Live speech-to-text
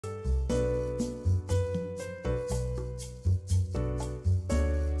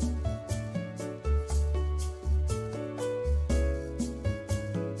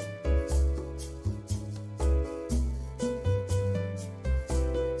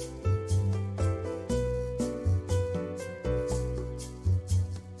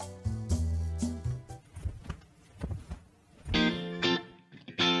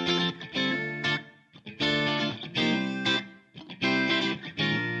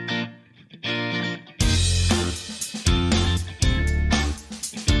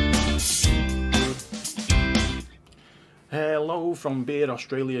from Beer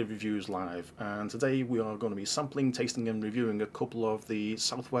Australia Reviews Live, and today we are going to be sampling, tasting and reviewing a couple of the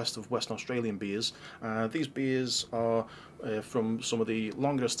southwest of Western Australian beers. These beers are from some of the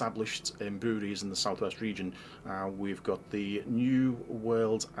longer established breweries in the southwest region. We've got the New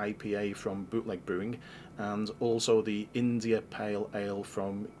World IPA from Bootleg Brewing and also the India Pale Ale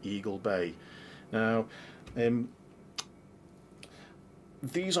from Eagle Bay. Now,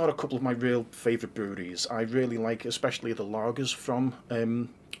 these are a couple of my real favourite breweries. I really like especially the lagers from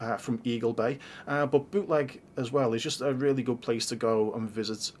Eagle Bay, but Bootleg as well is just a really good place to go and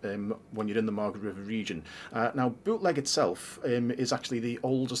visit when you're in the Margaret River region. Now, Bootleg itself is actually the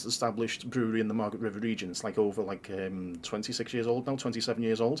oldest established brewery in the Margaret River region. It's like over 26 years old now, 27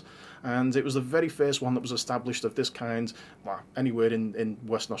 years old, and it was the very first one that was established of this kind anywhere in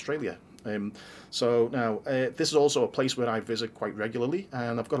Western Australia. So now this is also a place where I visit quite regularly,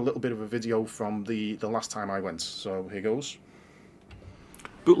 and I've got a little bit of a video from the last time I went, so here goes.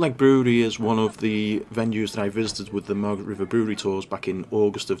 Bootleg Brewery is one of the venues that I visited with the Margaret River Brewery tours back in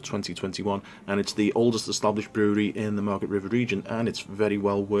August of 2021, and it's the oldest established brewery in the Margaret River region, and it's very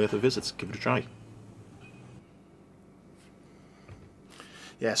well worth a visit. Give it a try.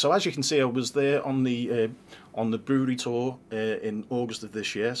 Yeah, so as you can see, I was there on the brewery tour in August of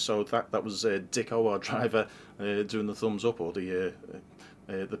this year. So that was Dicko, our driver, doing the thumbs up or the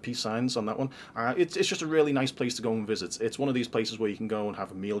peace signs on that one. It's just a really nice place to go and visit. It's one of these places where you can go and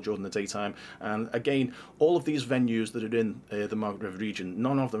have a meal during the daytime. And again, all of these venues that are in the Margaret River region,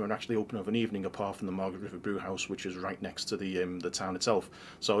 none of them are actually open of an evening apart from the Margaret River Brew House, which is right next to the town itself.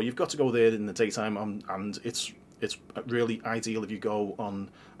 So you've got to go there in the daytime, and it's really ideal if you go on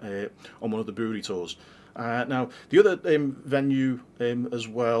one of the brewery tours. Now, the other venue as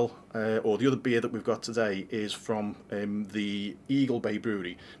well, or the other beer that we've got today, is from the Eagle Bay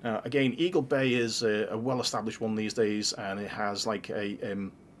Brewery. Now, again, Eagle Bay is a well-established one these days, and it has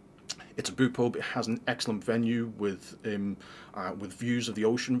it's a brew pub. It has an excellent venue with views of the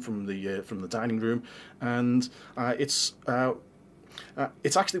ocean from the dining room, and it's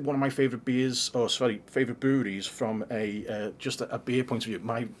actually one of my favourite favourite breweries from just a beer point of view.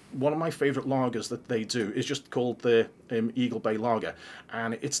 One of my favourite lagers that they do is just called the Eagle Bay Lager,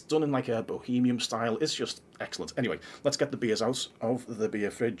 and it's done in like a bohemian style. It's just excellent. Anyway, let's get the beers out of the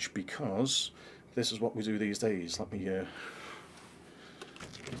beer fridge, because this is what we do these days. Let me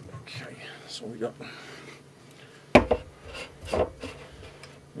okay, so we got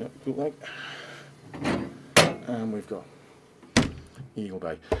Bootleg, and we've got Eagle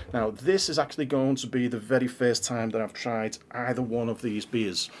Bay. Now, this is actually going to be the very first time that I've tried either one of these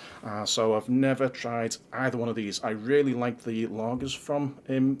beers. So I've never tried either one of these. I really like the lagers from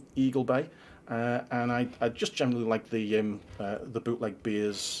Eagle Bay, and I just generally like the Bootleg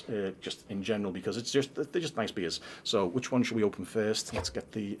beers just in general, because they're just nice beers. So which one should we open first? Let's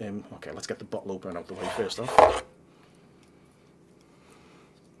get the let's get the bottle opener out the way first off.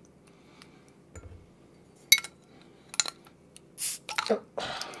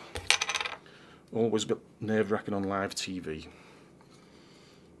 Always a bit nerve-wracking on live TV.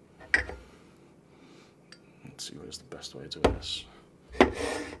 Let's see where's the best way of doing this. Down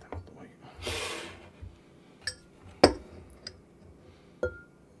the way.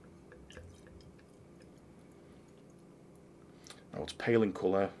 Now, it's pale in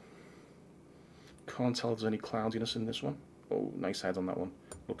colour. Can't tell if there's any cloudiness in this one. Oh, nice head on that one.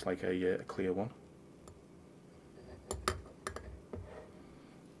 Looks like a clear one.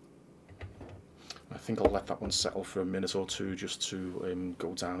 I think I'll let that one settle for a minute or two just to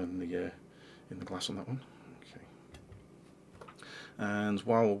go down in the glass on that one. Okay. And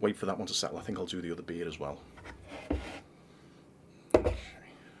while we'll wait for that one to settle, I think I'll do the other beer as well. Okay.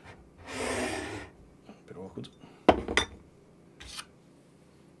 A bit awkward.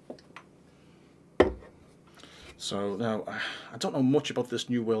 So now, I don't know much about this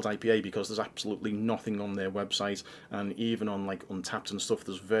New World IPA because there's absolutely nothing on their website, and even on like Untapped and stuff,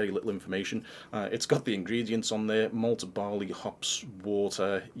 there's very little information. It's got the ingredients on there: malted barley, hops,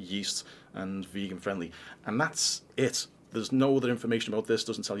 water, yeast, and vegan friendly, and that's it. There's no other information about this.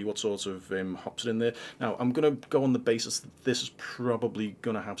 Doesn't tell you what sort of hops are in there. Now, I'm going to go on the basis that this is probably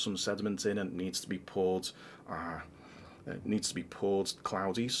going to have some sediment in and needs to be poured. It needs to be poured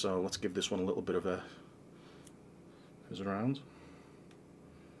cloudy. So let's give this one a little bit of a around.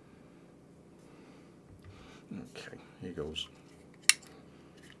 Okay, here goes.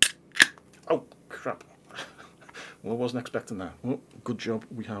 Oh, crap. Well, I wasn't expecting that. Oh, good job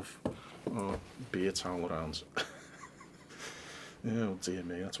we have our beer towel around. Oh dear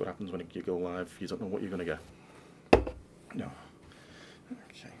me, that's what happens when you go live. You don't know what you're going to get. No.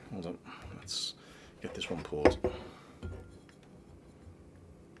 Okay, hold on. Let's get this one poured.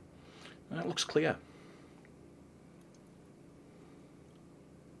 It looks clear.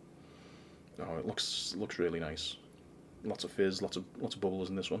 Oh, it looks really nice. Lots of fizz, lots of bubbles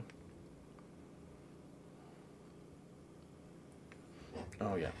in this one.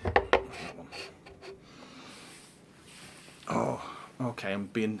 Oh yeah, that one. Oh, okay. I'm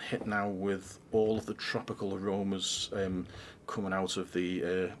being hit now with all of the tropical aromas coming out of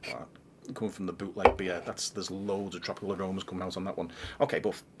the coming from the bootleg beer. There's loads of tropical aromas coming out on that one. Okay,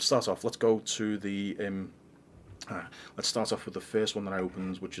 but start off. Let's go to the. Let's start off with the first one that I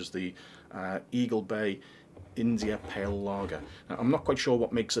opened, which is the Eagle Bay India Pale Lager. Now, I'm not quite sure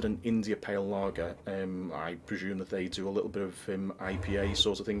what makes it an India Pale Lager. I presume that they do a little bit of IPA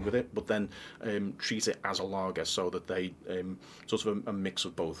sort of thing with it, but then treat it as a lager, so that they sort of a mix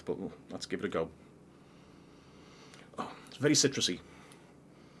of both. But let's give it a go. Oh, it's very citrusy.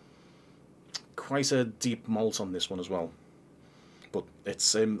 Quite a deep malt on this one as well. But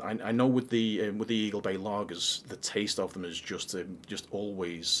it's I know with the Eagle Bay lagers, the taste of them is just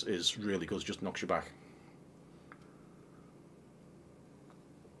always is really good. It just knocks you back.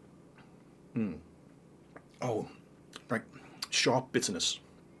 Oh, right, sharp bitterness.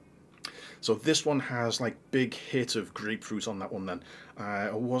 So this one has like big hit of grapefruit on that one. Then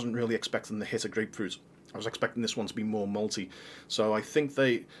I wasn't really expecting the hit of grapefruit. I was expecting this one to be more malty. So I think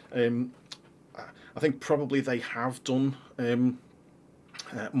they, I think probably they have done.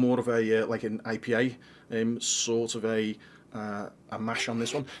 More of a like an IPA sort of a mash on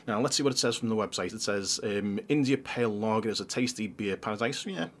this one. Now let's see what it says from the website. It says India Pale Lager is a tasty beer paradise.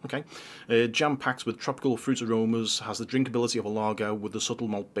 Yeah, okay. Jam-packed with tropical fruit aromas, has the drinkability of a lager with a subtle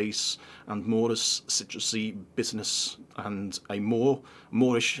malt base and moorish citrusy bitterness and a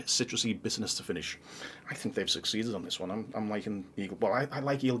moorish citrusy bitterness to finish. I think they've succeeded on this one. I'm liking Eagle. Well, I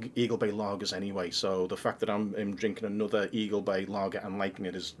like Eagle Bay lagers anyway. So the fact that I'm drinking another Eagle Bay lager and liking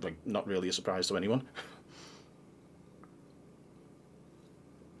it is like not really a surprise to anyone.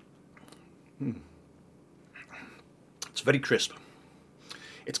 It's very crisp.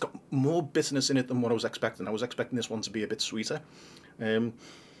 It's got more bitterness in it than what I was expecting. I was expecting this one to be a bit sweeter.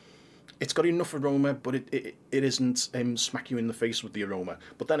 It's got enough aroma, but it isn't smack you in the face with the aroma.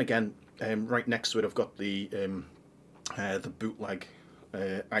 But then again, right next to it, I've got the bootleg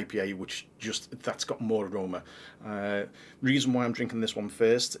IPA, which that's got more aroma. Reason why I'm drinking this one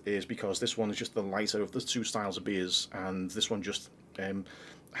first is because this one is just the lighter of the two styles of beers, and this one just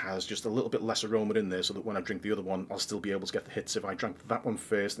has just a little bit less aroma in there, so that when I drink the other one, I'll still be able to get the hits. If I drank that one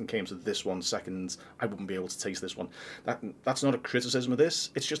first and came to this one second, I wouldn't be able to taste this one. That's not a criticism of this.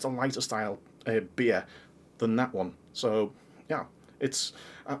 It's just a lighter style beer than that one. So yeah,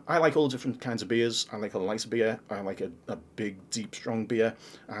 I like all different kinds of beers. I like a lighter beer. I like a big, deep, strong beer.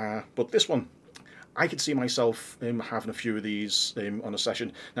 But this one, I could see myself having a few of these on a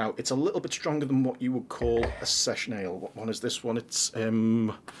session. Now, it's a little bit stronger than what you would call a session ale. What one is this one? It's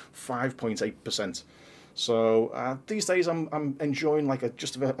 5.8%. So these days I'm enjoying like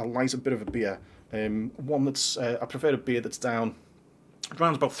just a lighter bit of a beer. One that's I prefer a beer that's down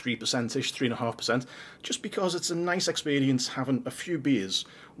around about 3%ish, 3.5%, just because it's a nice experience having a few beers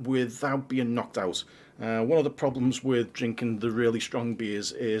without being knocked out. One of the problems with drinking the really strong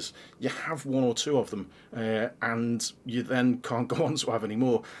beers is you have one or two of them and you then can't go on to have any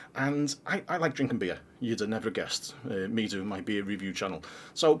more. And I like drinking beer. You'd have never guessed, me doing my beer review channel.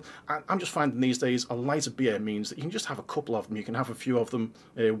 So I'm just finding these days a lighter beer means that you can just have a couple of them, you can have a few of them,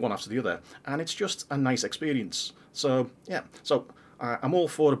 one after the other, and it's just a nice experience. So yeah, so I'm all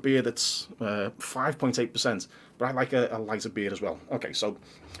for a beer that's 5.8%, but I like a lighter beer as well. Okay, so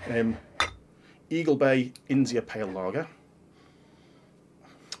Eagle Bay India Pale Lager.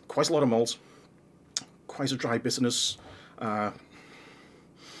 Quite a lot of malt, quite a dry bitterness.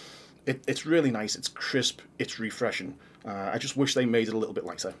 It's really nice, it's crisp, it's refreshing. I just wish they made it a little bit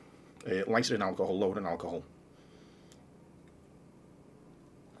lighter. Lighter in alcohol, lower in alcohol.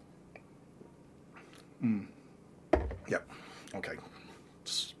 Yep, okay.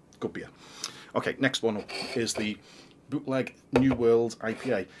 It's good beer. Okay, next one up is the Bootleg New World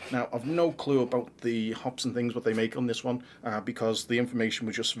IPA. Now, I've no clue about the hops and things what they make on this one because the information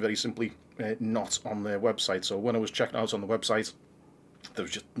was just very simply not on their website. So when I was checking out on the website, there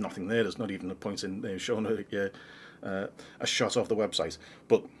was just nothing there. There's not even a point in showing a shot of the website.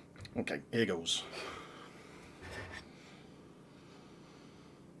 But okay, here goes.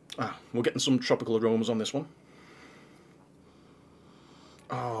 We're getting some tropical aromas on this one.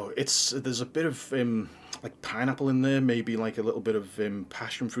 Oh, there's a bit of like pineapple in there, maybe like a little bit of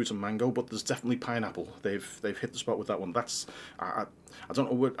passion fruit and mango, but there's definitely pineapple. They've hit the spot with that one. That's I don't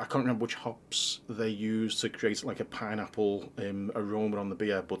know what, I can't remember which hops they use to create like a pineapple aroma on the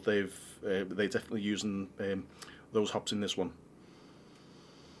beer, but they definitely using those hops in this one.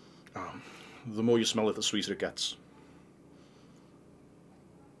 The more you smell it, the sweeter it gets.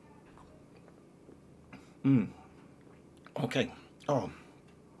 Okay. Oh,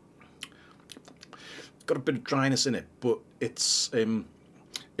 got a bit of dryness in it, but it's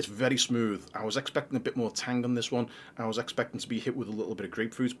very smooth. I was expecting a bit more tang on this one. I was expecting to be hit with a little bit of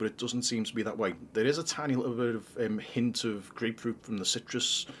grapefruit, but it doesn't seem to be that way. There is a tiny little bit of hint of grapefruit from the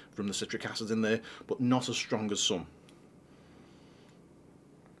citric acid in there, but not as strong as some.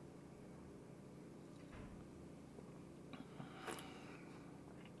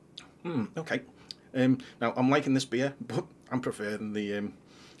 Okay. Now I'm liking this beer, but I'm preferring the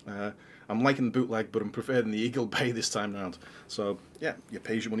I'm liking the bootleg, but I'm preferring the Eagle Bay this time round. So yeah, you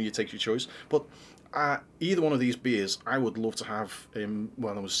pay your money, you take your choice. But either one of these beers, I would love to have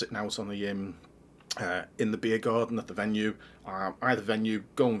while I was sitting out on the in the beer garden at the venue. Either venue,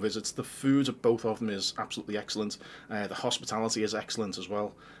 go and visit. The food at both of them is absolutely excellent. The hospitality is excellent as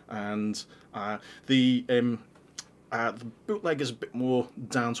well, and the bootleg is a bit more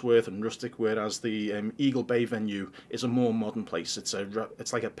down to earth and rustic, whereas the Eagle Bay venue is a more modern place. It's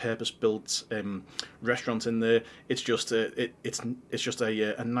like a purpose-built restaurant in there. It's just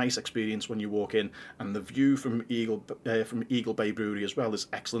a nice experience when you walk in, and the view from Eagle Bay Brewery as well is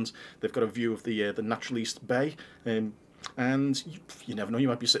excellent. They've got a view of the Naturaliste Bay, and you never know, you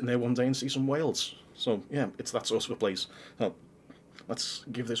might be sitting there one day and see some whales. So yeah, it's that sort of a place. So, let's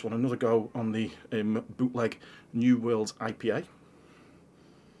give this one another go on the Bootleg New World IPA.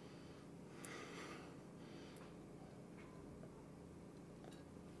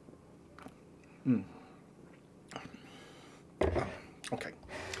 Okay,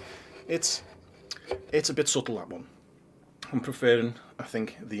 it's a bit subtle, that one. I'm preferring, I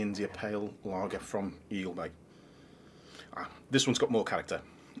think, the India Pale Lager from Eagle Bay. This one's got more character.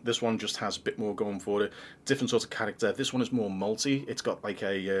 This one just has a bit more going for it. Different sort of character. This one is more malty. It's got like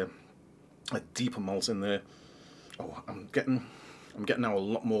a deeper malt in there. Oh, I'm getting now a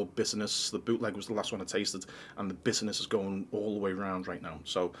lot more bitterness. The bootleg was the last one I tasted, and the bitterness is going all the way around right now.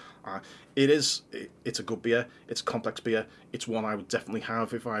 So it's a good beer. It's a complex beer. It's one I would definitely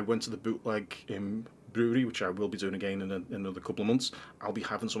have if I went to the bootleg brewery, which I will be doing again in another couple of months. I'll be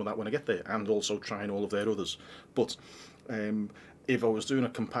having some of that when I get there, and also trying all of their others. But if I was doing a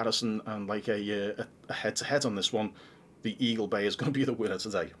comparison and like a head-to-head on this one, the Eagle Bay is going to be the winner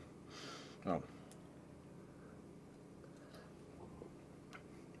today. Oh.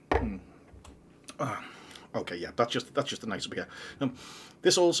 Okay, yeah, that's just a nice beer.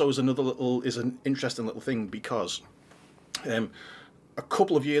 This also is an interesting little thing, because a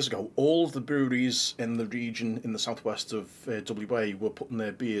couple of years ago, all of the breweries in the region in the southwest of WA were putting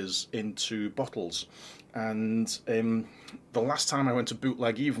their beers into bottles, and the last time I went to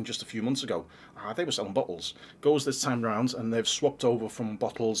Bootleg, even just a few months ago, they were selling bottles. Goes this time round, and they've swapped over from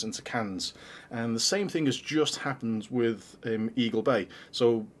bottles into cans, and the same thing has just happened with Eagle Bay.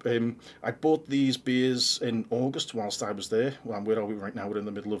 So I bought these beers in August whilst I was there. Well, where are we right now? We're in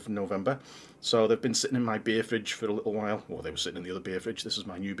the middle of November. So they've been sitting in my beer fridge for a little while. Well, they were sitting in the other beer fridge. This is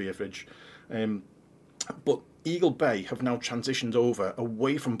my new beer fridge. But Eagle Bay have now transitioned over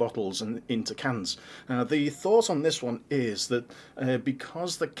away from bottles and into cans. The thought on this one is that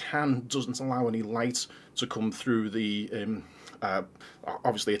because the can doesn't allow any light to come through the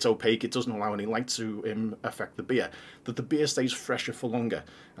obviously it's opaque, it doesn't allow any light to affect the beer, that the beer stays fresher for longer.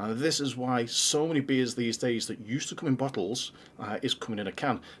 This is why so many beers these days that used to come in bottles is coming in a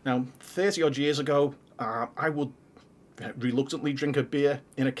can. Now, 30 odd years ago, I would reluctantly drink a beer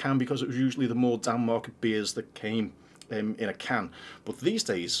in a can, because it was usually the more down market beers that came in a can. But these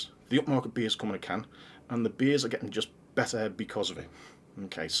days, the upmarket beers come in a can, and the beers are getting just better because of it.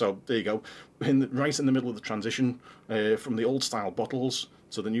 Okay, so there you go. Right in the middle of the transition from the old style bottles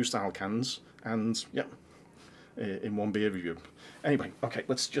to the new style cans, and yeah, in one beer review. Anyway, okay,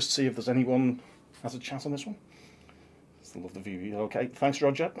 let's just see if there's anyone has a chat on this one. Still love the VV. Okay, thanks,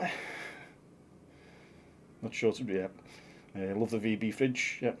 Roger. Not sure to be, yeah. Love the VB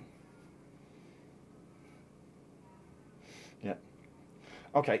fridge, yeah. Yeah.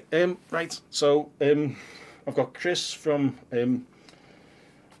 Okay, right, so I've got Chris from,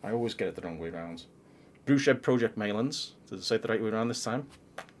 I always get it the wrong way around, Brewshed Project Maylands. Did I say it the right way around this time?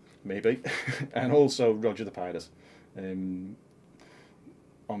 Maybe. And also Roger the Pirate on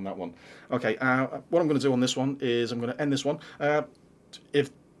that one. Okay, what I'm going to do on this one is I'm going to end this one.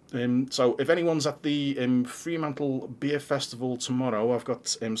 If So if anyone's at the Fremantle Beer Festival tomorrow, I've got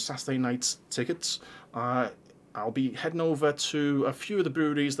Saturday night tickets. I'll be heading over to a few of the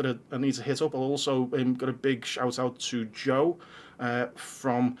breweries that I need to hit up. I'll also got a big shout out to Joe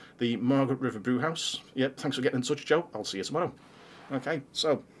from the Margaret River Brewhouse. Yep, thanks for getting in touch, Joe. I'll see you tomorrow. Okay,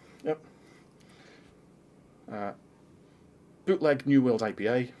 so, yep. Bootleg New World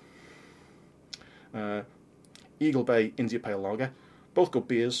IPA. Eagle Bay India Pale Lager. Both good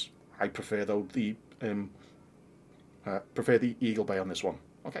beers. I prefer, though, the Eagle Bay on this one.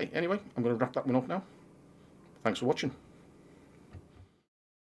 Okay, anyway, I'm going to wrap that one up now. Thanks for watching.